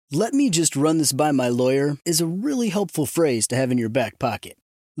"Let me just run this by my lawyer" is a really helpful phrase to have in your back pocket.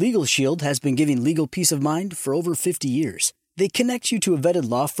 Legal Shield has been giving legal peace of mind for over 50 years. They connect you to a vetted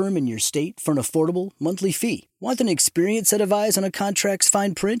law firm in your state for an affordable monthly fee. Want an experienced set of eyes on a contract's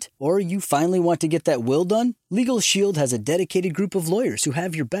fine print? Or you finally want to get that will done? Legal Shield has a dedicated group of lawyers who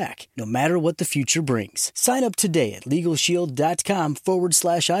have your back, no matter what the future brings. Sign up today at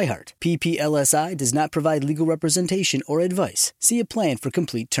LegalShield.com/iHeart. PPLSI does not provide legal representation or advice. See a plan for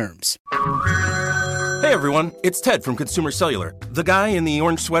complete terms. Hey everyone, it's Ted from Consumer Cellular, the guy in the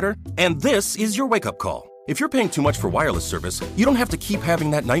orange sweater, and this is your wake-up call. If you're paying too much for wireless service, you don't have to keep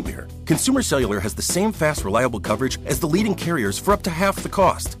having that nightmare. Consumer Cellular has the same fast, reliable coverage as the leading carriers for up to half the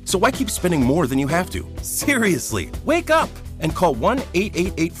cost. So why keep spending more than you have to? Seriously, wake up and call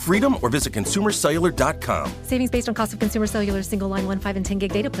 1-888-FREEDOM or visit consumercellular.com. Savings based on cost of Consumer Cellular single line 1, 5, and 10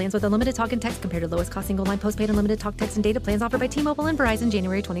 gig data plans with unlimited talk and text compared to lowest cost single line postpaid unlimited talk, text, and data plans offered by T-Mobile and Verizon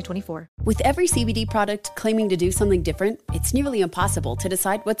January 2024. With every CBD product claiming to do something different, it's nearly impossible to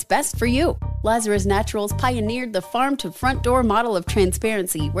decide what's best for you. Lazarus Naturals pioneered the farm-to-front-door model of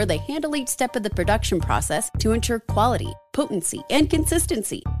transparency, where they handle each step of the production process to ensure quality, potency, and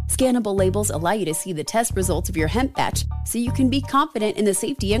consistency. Scannable labels allow you to see the test results of your hemp batch, so you can be confident in the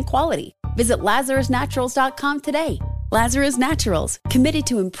safety and quality. Visit LazarusNaturals.com today. Lazarus Naturals, committed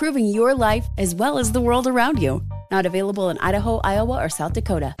to improving your life as well as the world around you. Not available in Idaho, Iowa, or South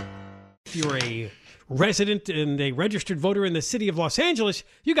Dakota. If you're a resident and a registered voter in the city of Los Angeles,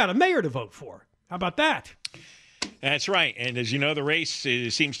 you got a mayor to vote for. How about that? That's right. And as you know, the race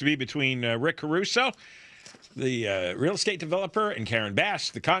seems to be between Rick Caruso, the real estate developer, and Karen Bass,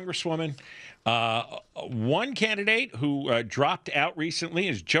 the congresswoman. One candidate who dropped out recently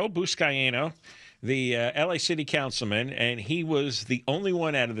is Joe Buscaino, the L.A. City councilman, and he was the only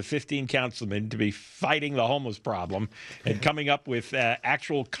one out of the 15 councilmen to be fighting the homeless problem and coming up with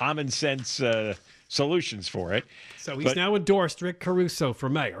actual common sense solutions for it. So he's now endorsed Rick Caruso for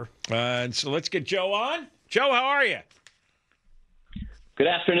mayor. And so let's get Joe on. Joe, how are you? Good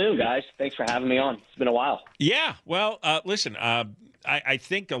afternoon, guys. Thanks for having me on. It's been a while. Yeah. Well, listen, I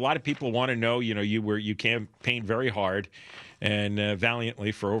think a lot of people want to know, you campaigned very hard and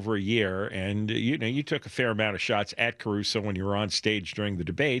valiantly for over a year. And, you took a fair amount of shots at Caruso when you were on stage during the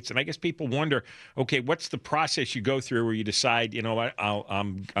debates. And I guess people wonder, okay, what's the process you go through where you decide, you know what,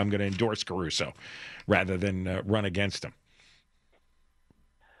 I'm going to endorse Caruso rather than run against him?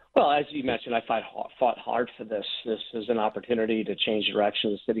 Well, as you mentioned, I fought hard for this. This is an opportunity to change the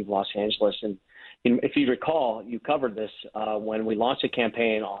direction of the city of Los Angeles. And if you recall, you covered this when we launched a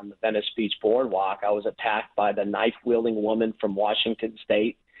campaign on the Venice Beach Boardwalk. I was attacked by the knife-wielding woman from Washington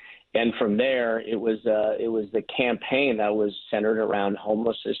State, and from there, it was the campaign that was centered around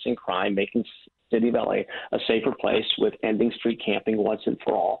homelessness and crime, making the city of LA a safer place with ending street camping once and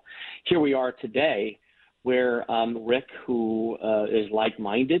for all. Here we are today, where Rick, who is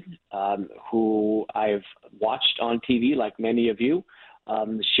like-minded, who I've watched on TV like many of you,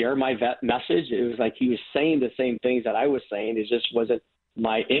 share my message. It was like he was saying the same things that I was saying. It just wasn't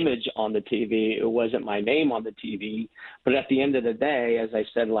my image on the TV. It wasn't my name on the TV. But at the end of the day, as I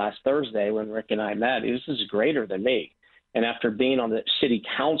said last Thursday when Rick and I met, this is greater than me. And after being on the city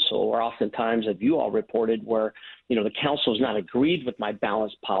council, where oftentimes, as you all reported, where the council has not agreed with my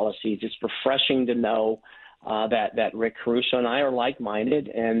balanced policies, it's refreshing to know that Rick Caruso and I are like-minded,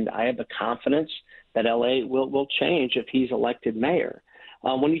 and I have the confidence that LA will change if he's elected mayor.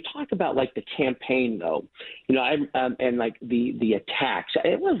 When you talk about like the campaign, though, and like the attacks,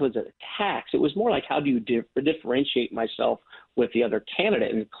 it wasn't attacks. It was more like, how do you differentiate myself with the other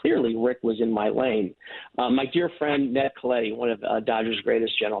candidate? And clearly, Rick was in my lane. My dear friend Ned Colletti, one of Dodgers'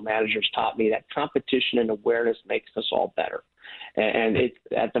 greatest general managers, taught me that competition and awareness makes us all better. And it,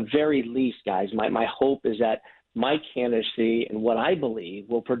 at the very least, guys, my hope is that my candidacy and what I believe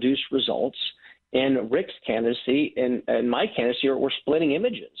will produce results. And Rick's candidacy and my candidacy we're splitting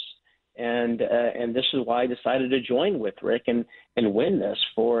images. And this is why I decided to join with Rick and win this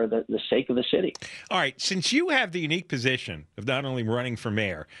for the sake of the city. All right. Since you have the unique position of not only running for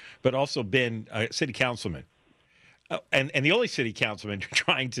mayor, but also been a city councilman, and the only city councilman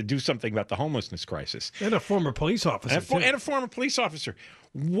trying to do something about the homelessness crisis. And a former police officer. And a former police officer.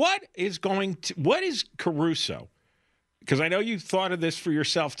 What is Caruso? Because I know you thought of this for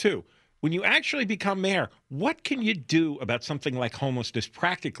yourself, too. When you actually become mayor, what can you do about something like homelessness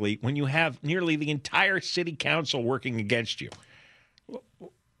practically when you have nearly the entire city council working against you?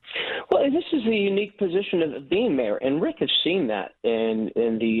 Well, this is a unique position of being mayor, and Rick has seen that in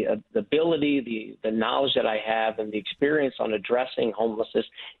the ability, the knowledge that I have, and the experience on addressing homelessness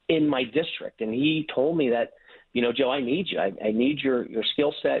in my district. And he told me that Joe, I need you. I need your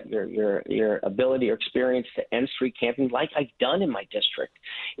skill set, your ability or experience to end street camping like I've done in my district.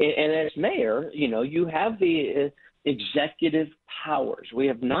 And as mayor, you have the executive powers. We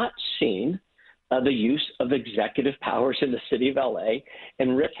have not seen the use of executive powers in the city of LA,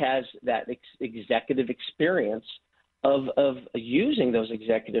 and Rick has that executive experience of using those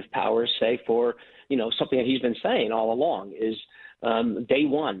executive powers, say, for something that he's been saying all along is day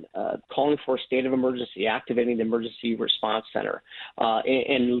one, calling for a state of emergency, activating the emergency response center,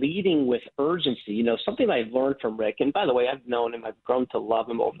 and leading with urgency. Something I've learned from Rick, and by the way, I've known him, I've grown to love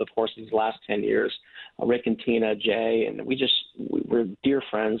him over the course of these last 10 years, Rick and Tina, Jay, and we're dear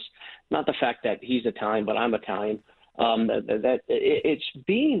friends. Not the fact that he's Italian, but I'm Italian. That it's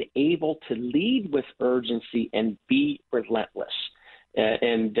being able to lead with urgency and be relentless.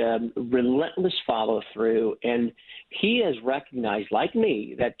 And relentless follow through. And he has recognized, like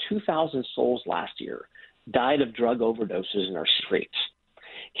me, that 2,000 souls last year died of drug overdoses in our streets.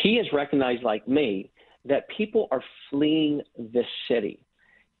 He has recognized, like me, that people are fleeing this city.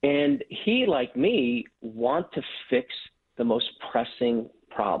 And he, like me, want to fix the most pressing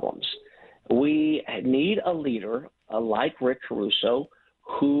problems. We need a leader like Rick Caruso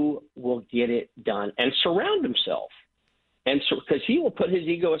who will get it done and surround himself. And so, because he will put his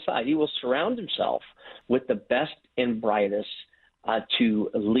ego aside, he will surround himself with the best and brightest to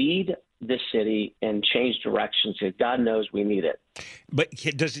lead this city and change directions. God knows we need it. But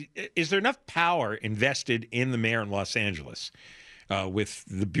is there enough power invested in the mayor in Los Angeles with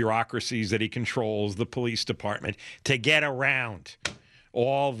the bureaucracies that he controls, the police department, to get around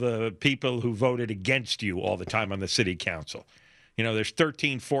all the people who voted against you all the time on the city council? There's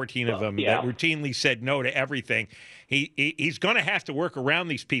 13, 14 of them that routinely said no to everything. He's going to have to work around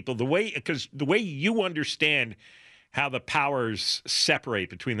these people because the way you understand how the powers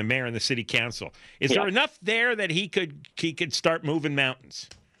separate between the mayor and the city council. Is there enough there that he could start moving mountains?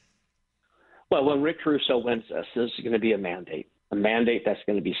 Well, when Rick Caruso wins this is going to be a mandate that's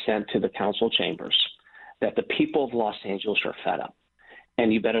going to be sent to the council chambers that the people of Los Angeles are fed up,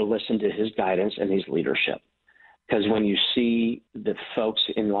 and you better listen to his guidance and his leadership. Because when you see the folks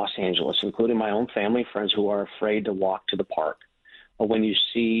in Los Angeles, including my own family friends who are afraid to walk to the park, or when you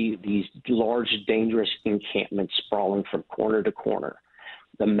see these large, dangerous encampments sprawling from corner to corner,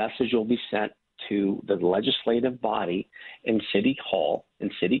 the message will be sent to the legislative body in City Hall and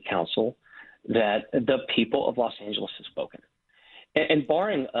City Council that the people of Los Angeles have spoken. And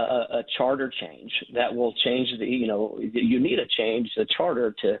barring a charter change that will change you need a change, the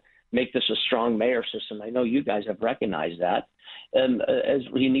charter to make this a strong mayor system. I know you guys have recognized that. As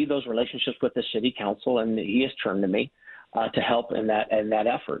you need those relationships with the city council, and he has turned to me to help in that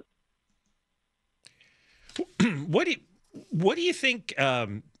effort. What do you think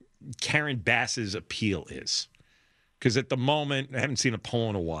Karen Bass's appeal is? Because at the moment, I haven't seen a poll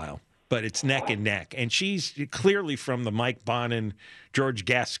in a while, but it's neck and neck. And she's clearly from the Mike Bonin, George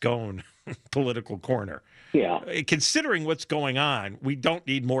Gascon political corner. Yeah. Considering what's going on, we don't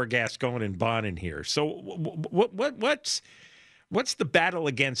need more Gascon and Bonin here. So what's the battle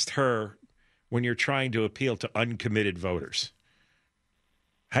against her when you're trying to appeal to uncommitted voters?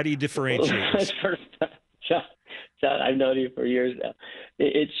 How do you differentiate? John, I've known you for years now.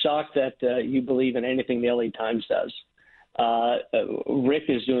 It's shocked that you believe in anything the LA Times does. Rick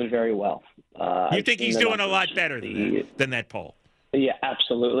is doing very well. You think he's doing a lot better than that poll? Yeah,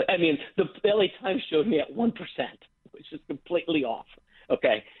 absolutely. I mean, the LA Times showed me at 1%, which is completely off.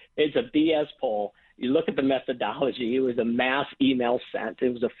 Okay, it's a BS poll. You look at the methodology. It was a mass email sent.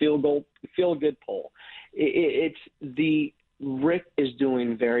 It was a feel-good poll. Rick is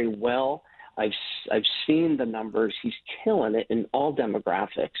doing very well. I've seen the numbers. He's killing it in all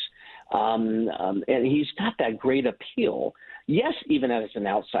demographics, and he's got that great appeal. Yes, even as an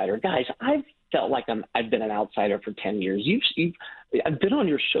outsider, guys, I've felt like I've been an outsider for 10 years. I've been on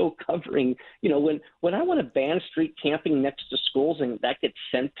your show covering, when I want to ban street camping next to schools and that gets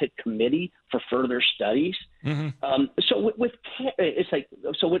sent to committee for further studies. Mm-hmm. So with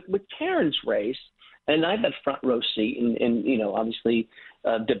Karen's race, and I've had front row seat and obviously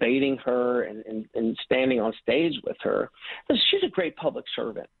debating her and standing on stage with her. She's a great public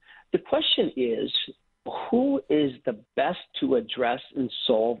servant. The question is, who is the best to address and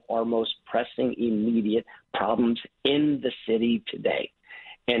solve our most pressing, immediate problems in the city today?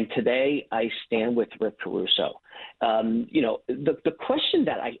 And today I stand with Rick Caruso. The question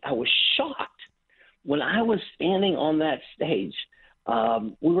that I was shocked when I was standing on that stage.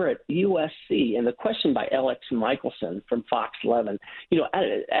 We were at USC, and the question by Alex Michelson from Fox 11,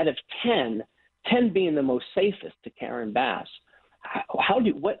 out of 10 being the most safest to Karen Bass, How do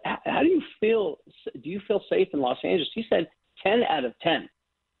you feel? Do you feel safe in Los Angeles? He said 10 out of 10.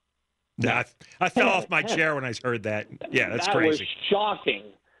 Nah, I fell off my chair when I heard that. Yeah, that's crazy. That was shocking.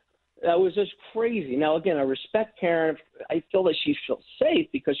 That was just crazy. Now, again, I respect Karen. I feel that she feels safe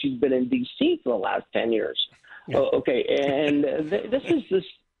because she's been in D.C. for the last 10 years. Okay, and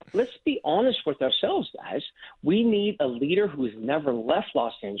let's be honest with ourselves, guys. We need a leader who has never left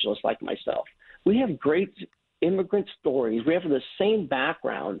Los Angeles like myself. We have great immigrant stories. We have the same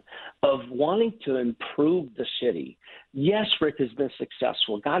background of wanting to improve the city. Yes, Rick has been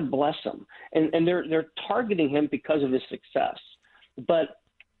successful. God bless him. And they're targeting him because of his success. But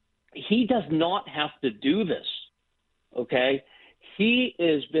he does not have to do this, okay? He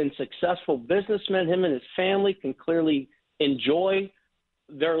has been successful businessman. Him and his family can clearly enjoy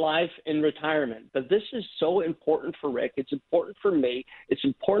their life in retirement. But this is so important for Rick. It's important for me. It's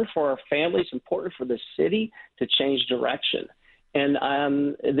important for our family. It's important for the city to change direction.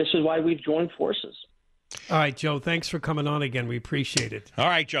 And this is why we've joined forces. All right, Joe, thanks for coming on again. We appreciate it. All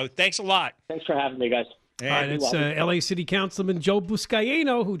right, Joe. Thanks a lot. Thanks for having me, guys. All right, it's L.A. City Councilman Joe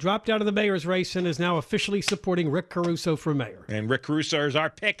Buscaino, who dropped out of the mayor's race and is now officially supporting Rick Caruso for mayor. And Rick Caruso is our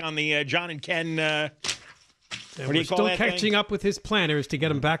pick on the John and Ken. And we're still catching up with his planners to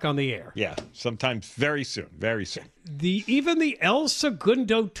get him back on the air. Yeah, sometime very soon, very soon. Even the El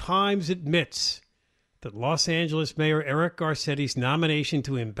Segundo Times admits that Los Angeles Mayor Eric Garcetti's nomination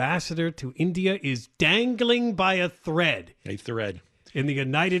to ambassador to India is dangling by a thread. A thread. In the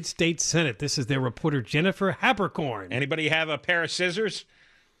United States Senate. This is their reporter, Jennifer Habercorn. Anybody have a pair of scissors?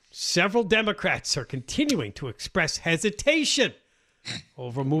 Several Democrats are continuing to express hesitation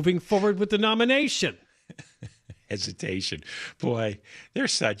over moving forward with the nomination. Hesitation. Boy, they're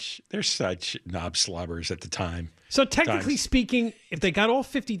such knob slobbers at the time. So technically speaking, if they got all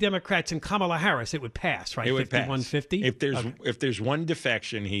 50 Democrats and Kamala Harris, it would pass, right? It would 51-50? If there's one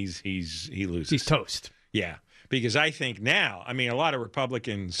defection, he loses. He's toast. Yeah. Because I think now, I mean, a lot of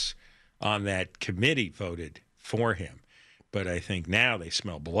Republicans on that committee voted for him. But I think now they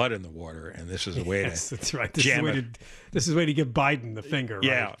smell blood in the water, and this is a way that's right. This is a way to give Biden the finger.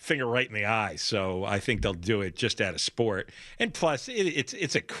 Yeah, right? Finger right in the eye. So I think they'll do it just out of sport. And plus,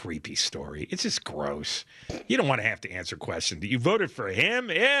 it's a creepy story. It's just gross. You don't want to have to answer questions. You voted for him?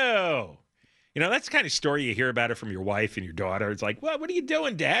 Ew. You know, that's the kind of story you hear about it from your wife and your daughter. It's like, what are you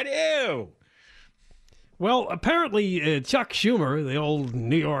doing, Dad? Ew. Well, apparently Chuck Schumer, the old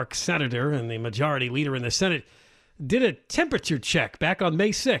New York senator and the majority leader in the Senate, did a temperature check back on May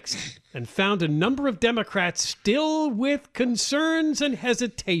 6th and found a number of Democrats still with concerns and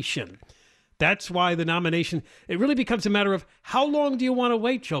hesitation. That's why the nomination, it really becomes a matter of how long do you want to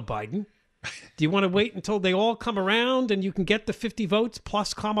wait, Joe Biden? Do you want to wait until they all come around and you can get the 50 votes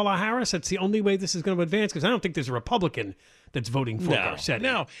plus Kamala Harris? That's the only way this is going to advance, because I don't think there's a Republican that's voting for Garcetti.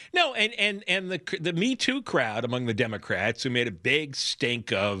 No, and the Me Too crowd among the Democrats, who made a big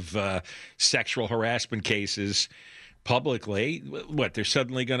stink of sexual harassment cases publicly, what, they're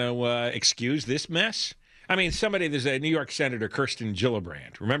suddenly going to excuse this mess? I mean, there's a New York Senator, Kirsten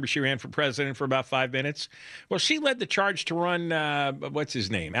Gillibrand. Remember she ran for president for about 5 minutes? Well, she led the charge to run, what's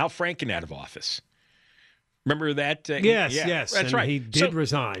his name, Al Franken out of office. Remember that? Yes. That's right. He did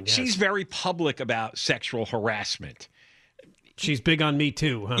resign. Yes. She's very public about sexual harassment. She's big on Me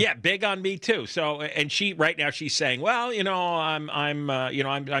Too, huh? Yeah, big on Me Too. So, and she right now she's saying, well,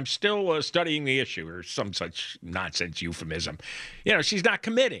 I'm still studying the issue, or some such nonsense euphemism. You know, she's not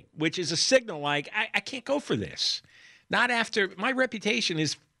committing, which is a signal like I can't go for this. Not after my reputation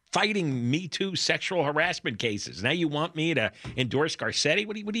is fighting Me Too sexual harassment cases. Now you want me to endorse Garcetti?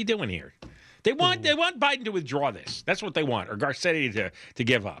 What are you doing here? They want Biden to withdraw this. That's what they want, or Garcetti to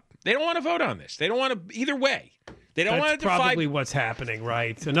give up. They don't want to vote on this. They don't want to either way. They don't want to probably what's happening,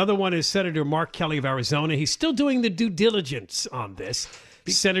 right? Another one is Senator Mark Kelly of Arizona. He's still doing the due diligence on this.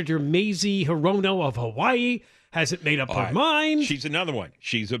 Senator Mazie Hirono of Hawaii hasn't made up her mind. She's another one.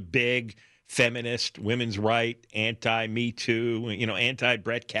 She's a big feminist, women's right, anti-Me Too,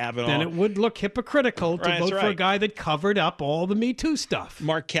 anti-Brett Kavanaugh. Then it would look hypocritical to vote for a guy that covered up all the Me Too stuff.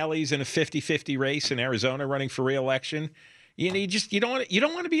 Mark Kelly's in a 50-50 race in Arizona running for re-election. You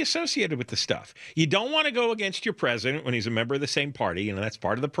don't want to be associated with the stuff. You don't want to go against your president when he's a member of the same party. That's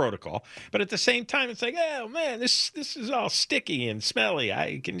part of the protocol. But at the same time, it's like, oh man, this is all sticky and smelly.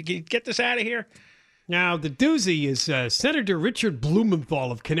 Can you get this out of here? Now the doozy is Senator Richard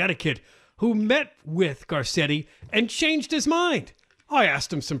Blumenthal of Connecticut, who met with Garcetti and changed his mind. I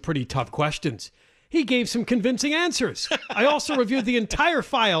asked him some pretty tough questions. He gave some convincing answers. I also reviewed the entire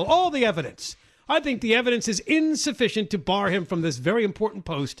file, all the evidence. I think the evidence is insufficient to bar him from this very important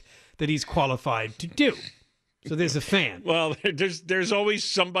post that he's qualified to do. So there's a fan. Well, there's always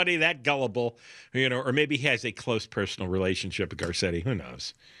somebody that gullible, or maybe he has a close personal relationship with Garcetti. Who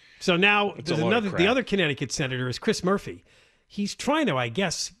knows? So now It's there's a load of another. crap. The other Connecticut senator is Chris Murphy. He's trying to, I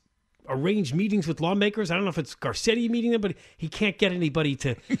guess, arrange meetings with lawmakers. I don't know if it's Garcetti meeting them, but he can't get anybody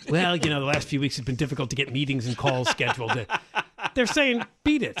to. Well, the last few weeks it's been difficult to get meetings and calls scheduled. They're saying,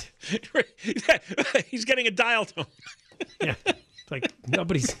 beat it. He's getting a dial tone. Yeah. Like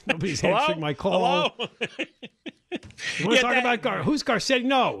nobody's Hello? answering my call. Hello? You want to talk about who's Garcetti?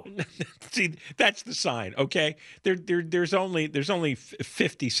 No. See, that's the sign. Okay, there's only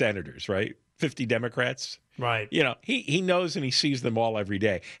 50 senators, right? 50 Democrats. Right. He knows and he sees them all every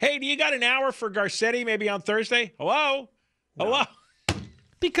day. Hey, do you got an hour for Garcetti? Maybe on Thursday. Hello.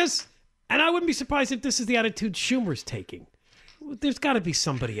 Because, and I wouldn't be surprised if this is the attitude Schumer's taking. There's got to be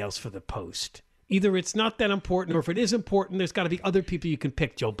somebody else for the post. Either it's not that important, or if it is important, there's got to be other people you can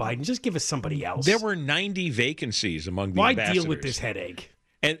pick, Joe Biden. Just give us somebody else. There were 90 vacancies among the Why ambassadors. deal with this headache?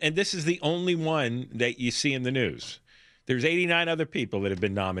 And this is the only one that you see in the news. There's 89 other people that have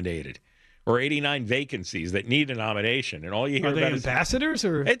been nominated, or 89 vacancies that need a nomination, and all you hear Are they about is ambassadors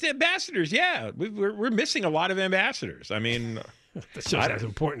or? it's ambassadors. Yeah, we're missing a lot of ambassadors. I mean, That shows how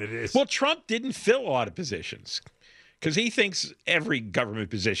important it is. well, Trump didn't fill a lot of positions because he thinks every government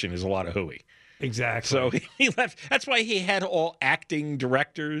position is a lot of hooey. Exactly. So he left. That's why he had all acting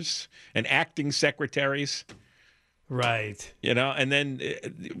directors and acting secretaries. Right. And then,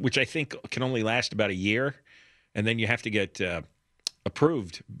 which I think can only last about a year, and then you have to get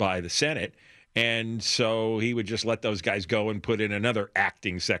approved by the Senate. And so he would just let those guys go and put in another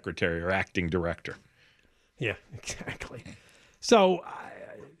acting secretary or acting director. Yeah, exactly. So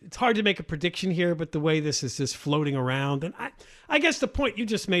it's hard to make a prediction here, but the way this is just floating around, and I guess the point you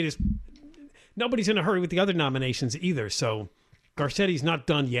just made is nobody's in a hurry with the other nominations either. So Garcetti's not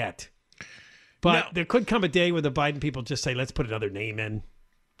done yet. But there could come a day where the Biden people just say, let's put another name in.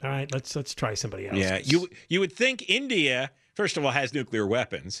 All right, let's try somebody else. Yeah, you would think India, first of all, has nuclear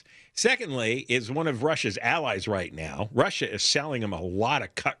weapons. Secondly, is one of Russia's allies right now. Russia is selling them a lot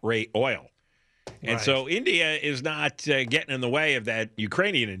of cut-rate oil. And so India is not getting in the way of that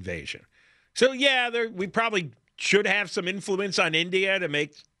Ukrainian invasion. So, yeah, we probably should have some influence on India to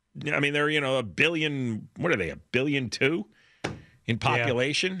make, they're, a billion, what are they, 1.2 billion in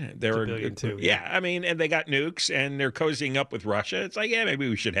population? Yeah, they're 1.2 billion. Yeah, and they got nukes and they're cozying up with Russia. It's like, yeah, maybe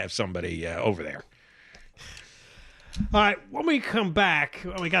we should have somebody over there. All right, when we come back,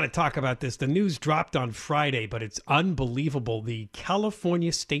 we got to talk about this. The news dropped on Friday, but it's unbelievable. The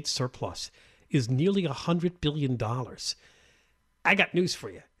California state surplus is nearly $100 billion. I got news for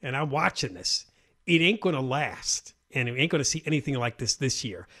you, and I'm watching this. It ain't going to last, and we ain't going to see anything like this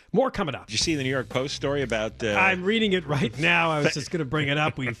year. More coming up. Did you see the New York Post story about... I'm reading it right now. I was just going to bring it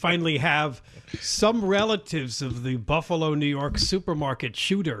up. We finally have some relatives of the Buffalo, New York supermarket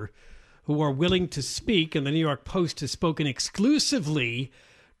shooter who are willing to speak, and the New York Post has spoken exclusively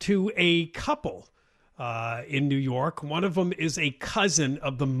to a couple in New York. One of them is a cousin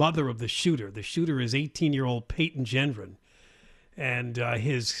of the mother of the shooter. The shooter is 18-year-old Peyton Gendron, and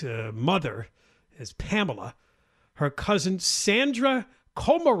his mother is Pamela. Her cousin Sandra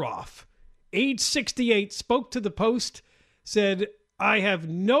Komaroff, age 68, spoke to the Post, said, I have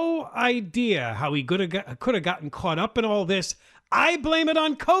no idea how he could have gotten caught up in all this. I blame it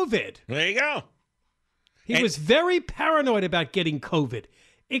on COVID. There you go. He was very paranoid about getting COVID.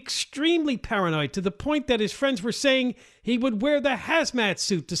 Extremely paranoid, to the point that his friends were saying he would wear the hazmat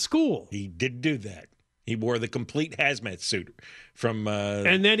suit to school. He did do that. He wore the complete hazmat suit from...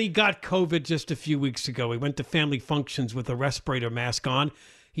 And then he got COVID just a few weeks ago. He went to family functions with a respirator mask on.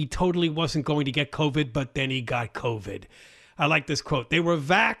 He totally wasn't going to get COVID, but then he got COVID. I like this quote. They were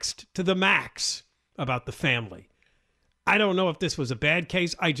vaxxed to the max about the family. I don't know if this was a bad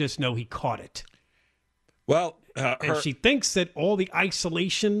case. I just know he caught it. Well, and she thinks that all the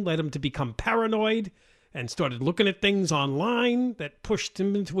isolation led him to become paranoid and started looking at things online that pushed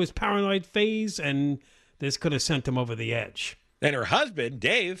him into his paranoid phase, and this could have sent him over the edge. And her husband,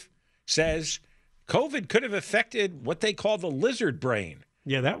 Dave, says COVID could have affected what they call the lizard brain.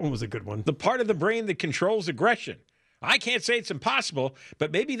 Yeah, that one was a good one. The part of the brain that controls aggression. I can't say it's impossible,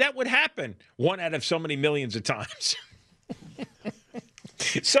 but maybe that would happen 1 out of so many millions of times.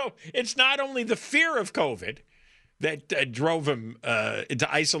 So it's not only the fear of COVID that drove him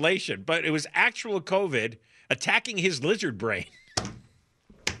into isolation, but it was actual COVID attacking his lizard brain.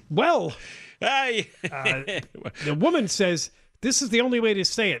 Well, the woman says this is the only way to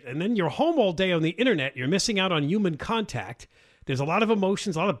say it. And then you're home all day on the internet. You're missing out on human contact. There's a lot of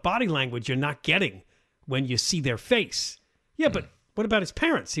emotions, a lot of body language you're not getting when you see their face. Yeah, but What about his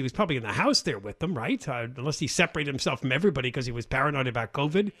parents? He was probably in the house there with them, right? Unless he separated himself from everybody because he was paranoid about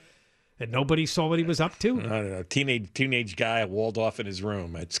COVID and nobody saw what he was up to. I don't know. Teenage guy walled off in his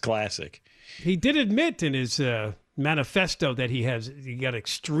room. It's classic. He did admit in his manifesto that he got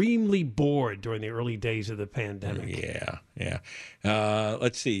extremely bored during the early days of the pandemic. Yeah.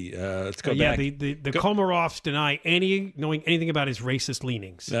 Let's see. Let's go back. Yeah, the Komaroffs deny knowing anything about his racist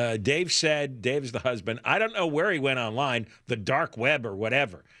leanings. Dave's the husband, I don't know where he went online, the dark web or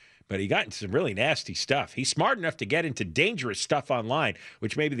whatever, but he got into some really nasty stuff. He's smart enough to get into dangerous stuff online,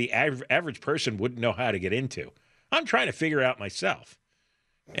 which maybe the average person wouldn't know how to get into. I'm trying to figure out myself.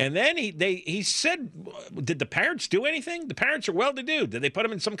 And then he said, did the parents do anything? The parents are well-to-do. Did they put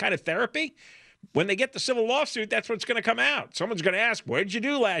them in some kind of therapy? When they get the civil lawsuit, that's what's going to come out. Someone's going to ask, what did you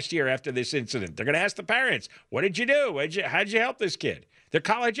do last year after this incident? They're going to ask the parents, what did you do? How did you help this kid? They're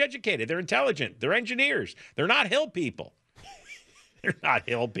college educated. They're intelligent. They're engineers. They're not Hill people. They're not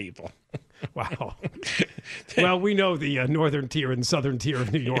Hill people. Wow. Well, we know the northern tier and southern tier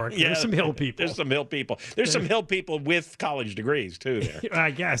of New York. There's some Hill people. There's some Hill people. There's some Hill people with college degrees, too, there. I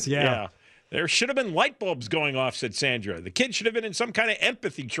guess, yeah. There should have been light bulbs going off, said Sandra. The kid should have been in some kind of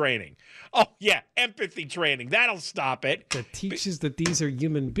empathy training. Oh, yeah, empathy training. That'll stop it. That teaches that these are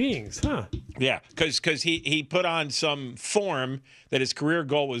human beings, huh? Yeah, because he put on some form that his career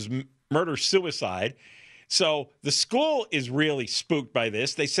goal was murder-suicide. So the school is really spooked by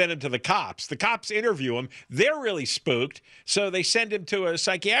this. They send him to the cops. The cops interview him. They're really spooked. So they send him to a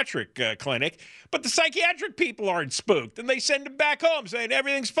psychiatric clinic. But the psychiatric people aren't spooked. And they send him back home saying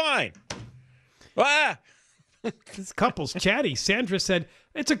everything's fine. This couple's chatty. Sandra said,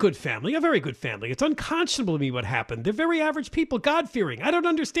 it's a good family, a very good family. It's unconscionable to me what happened. They're very average people, God-fearing. I don't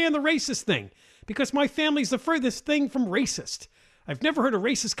understand the racist thing because my family's the furthest thing from racist. I've never heard a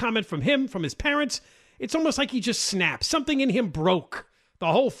racist comment from him, from his parents. It's almost like he just snapped. Something in him broke.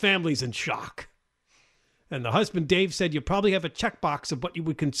 The whole family's in shock. And the husband, Dave, said you probably have a checkbox of what you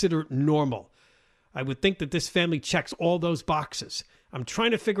would consider normal. I would think that this family checks all those boxes. I'm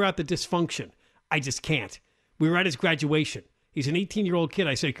trying to figure out the dysfunction. I just can't. We were at his graduation. He's an 18-year-old kid.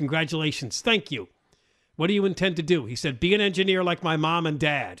 I said, congratulations. Thank you. What do you intend to do? He said, be an engineer like my mom and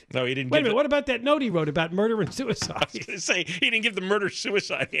dad. No, he didn't. Wait a minute. What about that note he wrote about murder and suicide? I was going to say, he didn't give the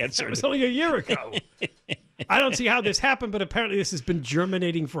murder-suicide answer. It was only a year ago. I don't see how this happened, but apparently this has been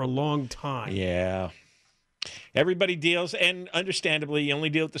germinating for a long time. Yeah. Everybody deals, and understandably, you only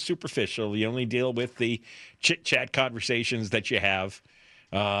deal with the superficial. You only deal with the chit-chat conversations that you have.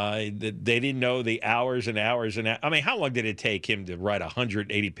 They didn't know the hours and hours and hours. I mean, how long did it take him to write a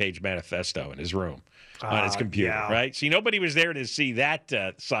 180-page manifesto in his room on his computer, right? See, nobody was there to see that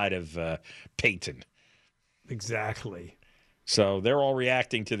side of Peyton. Exactly. So they're all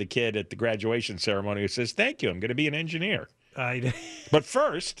reacting to the kid at the graduation ceremony who says, thank you, I'm going to be an engineer. But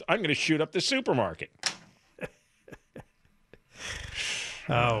first, I'm going to shoot up the supermarket.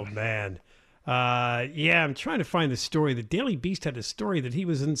 Oh, man. I'm trying to find the story. The Daily Beast had a story that he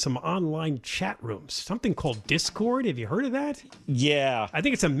was in some online chat rooms, something called Discord. Have you heard of that? Yeah. I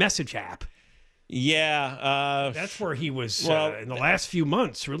think it's a message app. Yeah. That's where he was in the last few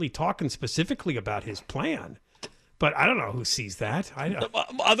months really talking specifically about his plan. But I don't know who sees that.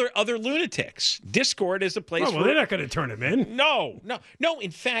 Other lunatics. Discord is a place where they're not going to turn him in. No.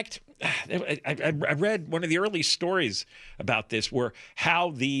 In fact, I read one of the early stories about this, where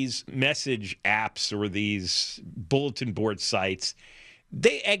how these message apps or these bulletin board sites,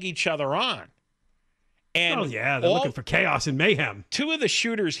 they egg each other on. And they're looking for chaos and mayhem. Two of the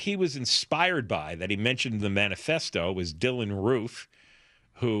shooters he was inspired by that he mentioned in the manifesto was Dylan Roof,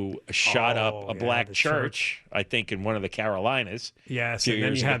 who shot up a black church, I think, in one of the Carolinas. Yes, and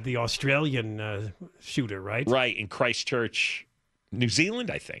then you had the Australian shooter, right? Right, in Christchurch, New Zealand,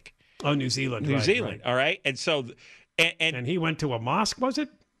 I think. Oh, New Zealand. New Zealand, all right. And so... And he went to a mosque, was it?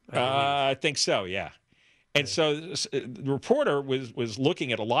 I think so, yeah. And so the reporter was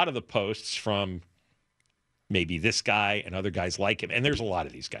looking at a lot of the posts from maybe this guy and other guys like him. And there's a lot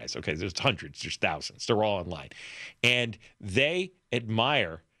of these guys. Okay, there's hundreds, there's thousands. They're all online. And they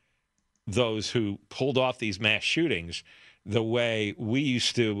admire those who pulled off these mass shootings the way we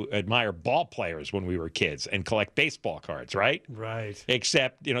used to admire ball players when we were kids and collect baseball cards, right? Right.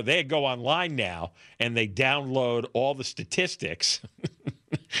 Except, they go online now and they download all the statistics.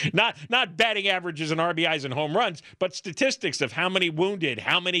 Not batting averages and RBIs and home runs, but statistics of how many wounded,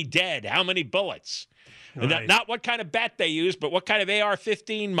 how many dead, how many bullets. Right. Not what kind of bat they used, but what kind of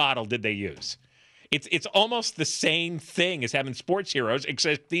AR-15 model did they use. It's almost the same thing as having sports heroes,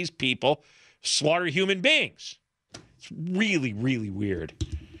 except these people slaughter human beings. It's really, really weird.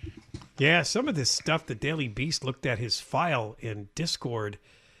 Yeah, some of this stuff, the Daily Beast looked at his file in Discord,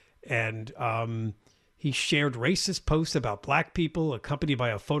 and he shared racist posts about black people, accompanied by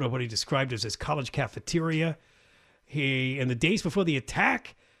a photo of what he described as his college cafeteria. In the days before the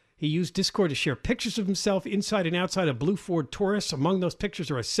attack, he used Discord to share pictures of himself inside and outside a blue Ford Taurus. Among those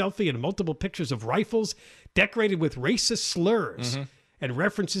pictures are a selfie and multiple pictures of rifles decorated with racist slurs and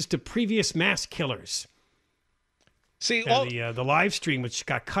references to previous mass killers. See, the live stream, which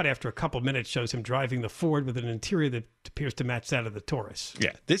got cut after a couple minutes, shows him driving the Ford with an interior that appears to match that of the Taurus.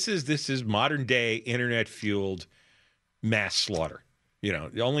 Yeah, this is modern day internet fueled mass slaughter.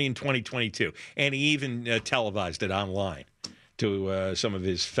 Only in 2022, and he even televised it online to some of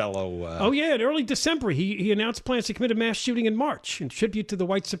his fellow. In early December, he announced plans to commit a mass shooting in March in tribute to the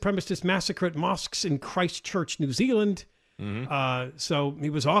white supremacist massacre at mosques in Christchurch, New Zealand. So he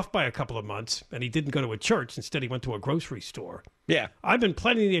was off by a couple of months, and he didn't go to a church. Instead, he went to a grocery store. Yeah. I've been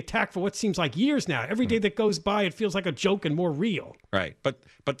planning the attack for what seems like years now. Every day that goes by, it feels like a joke and more real. Right. But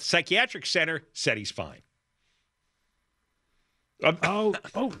the psychiatric center said he's fine. How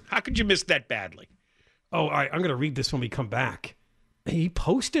could you miss that badly? Oh, all right. I'm going to read this when we come back. He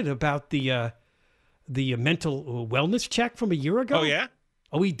posted about the mental wellness check from a year ago. Oh, yeah?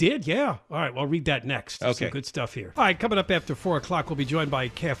 Oh, he did? Yeah. All right, well, I'll read that next. Okay. Some good stuff here. All right, coming up after 4 o'clock, we'll be joined by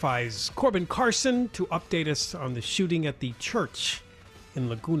KFI's Corbin Carson to update us on the shooting at the church in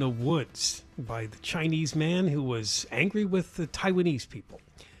Laguna Woods by the Chinese man who was angry with the Taiwanese people.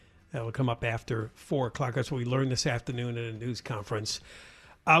 That will come up after 4 o'clock. That's what we learned this afternoon at a news conference.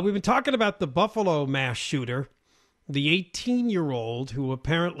 We've been talking about the Buffalo mass shooter, the 18-year-old who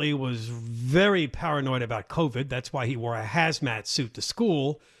apparently was very paranoid about COVID. That's why he wore a hazmat suit to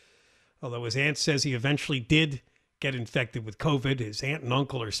school. Although his aunt says he eventually did get infected with COVID. His aunt and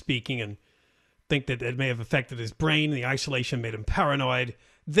uncle are speaking and think that it may have affected his brain. The isolation made him paranoid.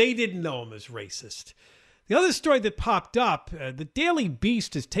 They didn't know him as racist. The other story that popped up, the Daily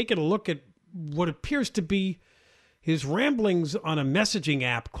Beast has taken a look at what appears to be his ramblings on a messaging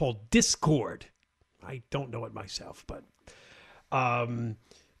app called Discord. I don't know it myself, but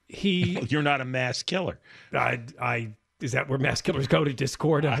You're not a mass killer. Is that where mass killers go, to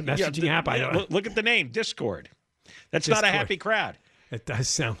Discord, a messaging app? I don't. Look at the name, Discord. That's Discord. Not a happy crowd. It does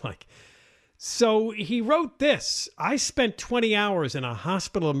sound like. So he wrote this: I spent 20 hours in a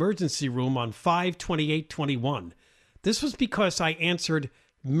hospital emergency room on 5/28/21. This was because I answered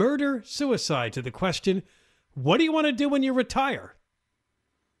murder-suicide to the question, what do you want to do when you retire?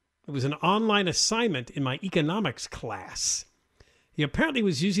 It was an online assignment in my economics class. He apparently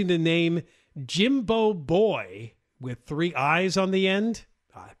was using the name Jimbo Boy with 3 I's on the end.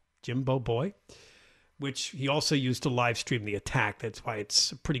 Jimbo Boy, which he also used to live stream the attack. That's why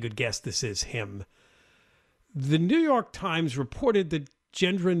it's a pretty good guess this is him. The New York Times reported that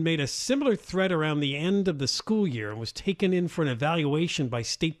Gendron made a similar threat around the end of the school year and was taken in for an evaluation by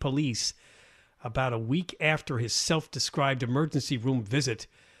state police about a week after his self-described emergency room visit.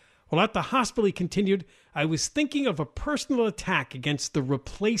 Well, at the hospital, he continued, I was thinking of a personal attack against the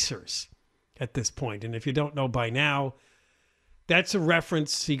Replacers at this point. And if you don't know by now, that's a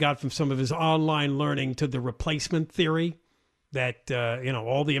reference he got from some of his online learning to the replacement theory that,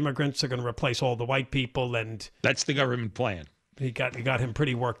 all the immigrants are going to replace all the white people. And that's the government plan. He got him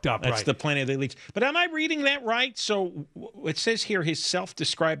pretty worked up. That's right. The plan of the elites. But am I reading that right? So it says here his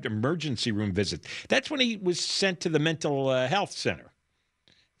self-described emergency room visit. That's when he was sent to the mental health center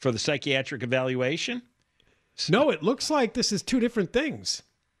for the psychiatric evaluation? No, it looks like this is 2 different things.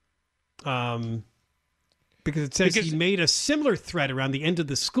 Because it says he made a similar threat around the end of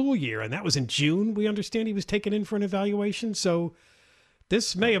the school year, and that was in June. We understand he was taken in for an evaluation. So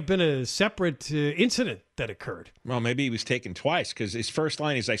this may have been a separate incident that occurred. Well, maybe he was taken twice, because his first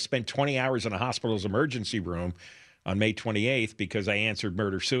line is, I spent 20 hours in a hospital's emergency room on May 28th because I answered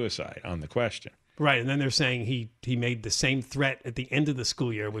murder-suicide on the question. Right, and then they're saying he made the same threat at the end of the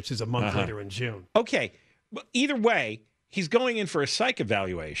school year, which is a month later in June. Okay, but either way, he's going in for a psych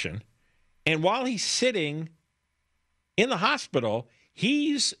evaluation, and while he's sitting in the hospital,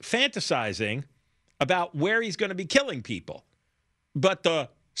 he's fantasizing about where he's going to be killing people. But the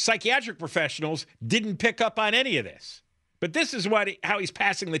psychiatric professionals didn't pick up on any of this. But this is how he's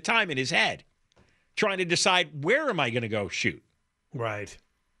passing the time in his head, trying to decide, where am I going to go shoot? Right.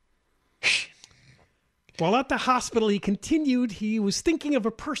 While at the hospital, he continued, he was thinking of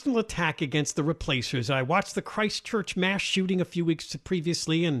a personal attack against the Replacers. I watched the Christchurch mass shooting a few weeks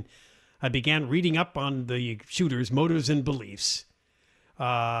previously, and I began reading up on the shooter's motives and beliefs.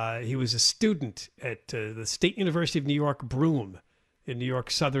 He was a student at the State University of New York, Broome, in New York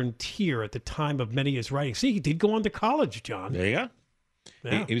Southern Tier at the time of many of his writings. See, he did go on to college, John. There you go.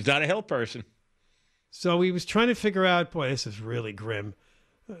 Yeah. He was not a Hill person. So he was trying to figure out, boy, this is really grim.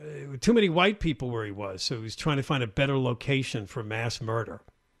 Too many white people where he was, so he was trying to find a better location for mass murder.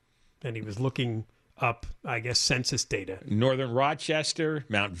 And he was looking up, I guess, census data. Northern Rochester,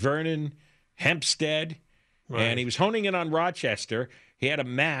 Mount Vernon, Hempstead. Right. And he was honing in on Rochester. He had a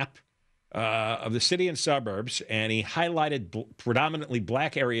map of the city and suburbs, and he highlighted predominantly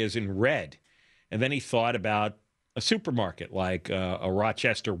black areas in red. And then he thought about a supermarket like a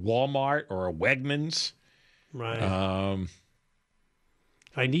Rochester Walmart or a Wegmans. Right.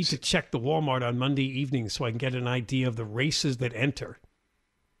 I need to check the Walmart on Monday evening so I can get an idea of the races that enter.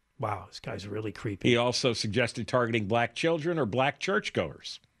 Wow, this guy's really creepy. He also suggested targeting black children or black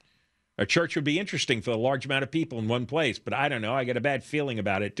churchgoers. A church would be interesting for a large amount of people in one place, but I don't know. I get a bad feeling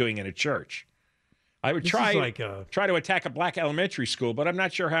about it doing it at church. I would try to attack a black elementary school, but I'm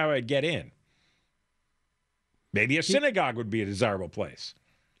not sure how I'd get in. Maybe a synagogue would be a desirable place.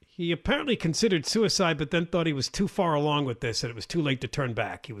 He apparently considered suicide, but then thought he was too far along with this and it was too late to turn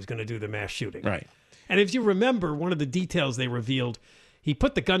back. He was going to do the mass shooting. Right. And if you remember, one of the details they revealed, he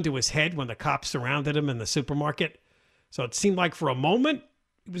put the gun to his head when the cops surrounded him in the supermarket. So it seemed like for a moment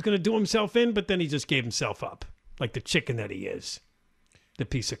he was going to do himself in, but then he just gave himself up, like the chicken that he is, the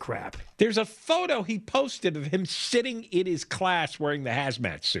piece of crap. There's a photo he posted of him sitting in his class wearing the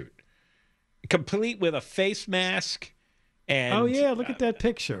hazmat suit, complete with a face mask. And, oh, yeah, look at that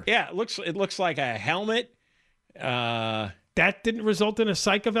picture. Yeah, it looks like a helmet. That didn't result in a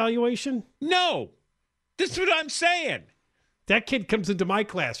psych evaluation? No. This is what I'm saying. That kid comes into my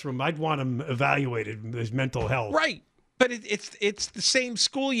classroom. I'd want him evaluated, his mental health. Right. But it's the same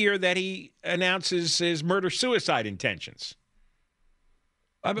school year that he announces his murder-suicide intentions.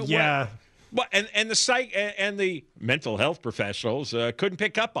 I mean, yeah. And the psych and the mental health professionals couldn't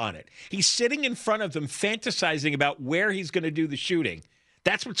pick up on it. He's sitting in front of them fantasizing about where he's going to do the shooting.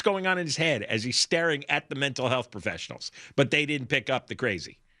 That's what's going on in his head as he's staring at the mental health professionals. But they didn't pick up the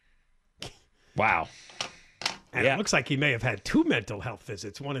crazy. Wow. And it looks like he may have had 2 mental health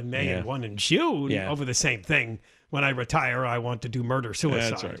visits, one in May and one in June, over the same thing. When I retire, I want to do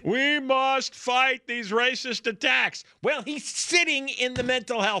murder-suicide. That's right. We must fight these racist attacks. Well, he's sitting in the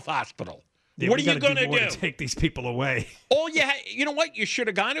mental health hospital. Yeah, what are you going to do? To take these people away. Oh, yeah. You know what? You should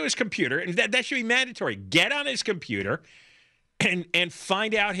have gone to his computer, and that should be mandatory. Get on his computer and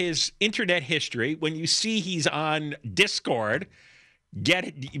find out his internet history. When you see he's on Discord,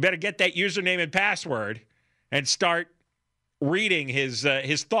 you better get that username and password and start reading his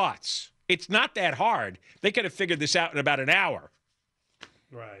thoughts. It's not that hard. They could have figured this out in about an hour.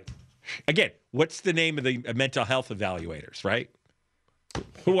 Right. Again, what's the name of the mental health evaluators, right?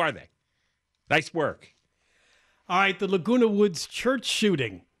 Who are they? Nice work. All right, the Laguna Woods church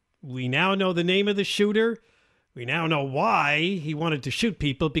shooting. We now know the name of the shooter. We now know why he wanted to shoot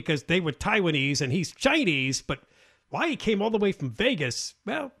people, because they were Taiwanese and he's Chinese. But why he came all the way from Vegas,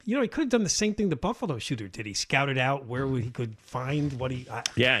 well, he could have done the same thing the Buffalo shooter did. He scouted out where he could find what he...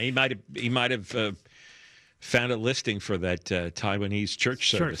 Yeah, he might have found a listing for that Taiwanese church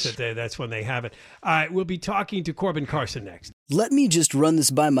service. Sure, that's when they have it. All right, we'll be talking to Corbin Carson next. "Let me just run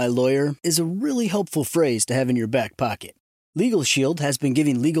this by my lawyer" is a really helpful phrase to have in your back pocket. Legal Shield has been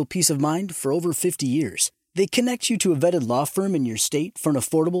giving legal peace of mind for over 50 years. They connect you to a vetted law firm in your state for an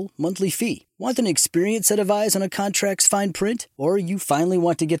affordable monthly fee. Want an experienced set of eyes on a contract's fine print? Or you finally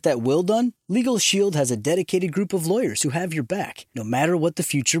want to get that will done? Legal Shield has a dedicated group of lawyers who have your back, no matter what the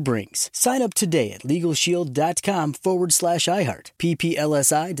future brings. Sign up today at LegalShield.com/iHeart.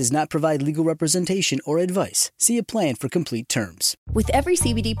 PPLSI does not provide legal representation or advice. See a plan for complete terms. With every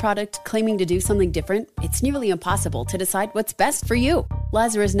CBD product claiming to do something different, it's nearly impossible to decide what's best for you.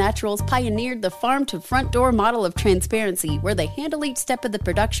 Lazarus Naturals pioneered the farm-to-front-door model of transparency, where they handle each step of the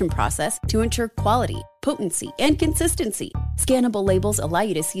production process to ensure quality, potency, and consistency. Scannable labels allow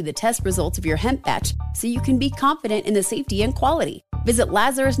you to see the test results of your hemp batch, so you can be confident in the safety and quality. Visit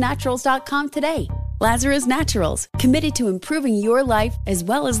LazarusNaturals.com today. Lazarus Naturals, committed to improving your life as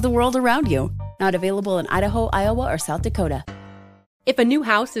well as the world around you. Not available in Idaho, Iowa, or South Dakota. If a new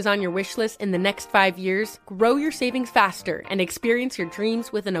house is on your wish list in the next 5 years, grow your savings faster and experience your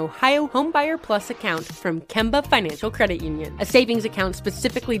dreams with an Ohio Homebuyer Plus account from Kemba Financial Credit Union. A savings account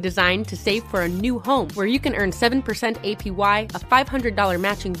specifically designed to save for a new home, where you can earn 7% APY, a $500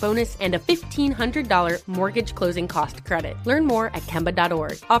 matching bonus, and a $1,500 mortgage closing cost credit. Learn more at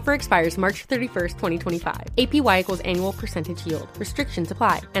Kemba.org. Offer expires March 31st, 2025. APY equals annual percentage yield. Restrictions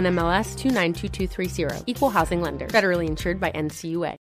apply. NMLS 292230. Equal housing lender. Federally insured by NCUA.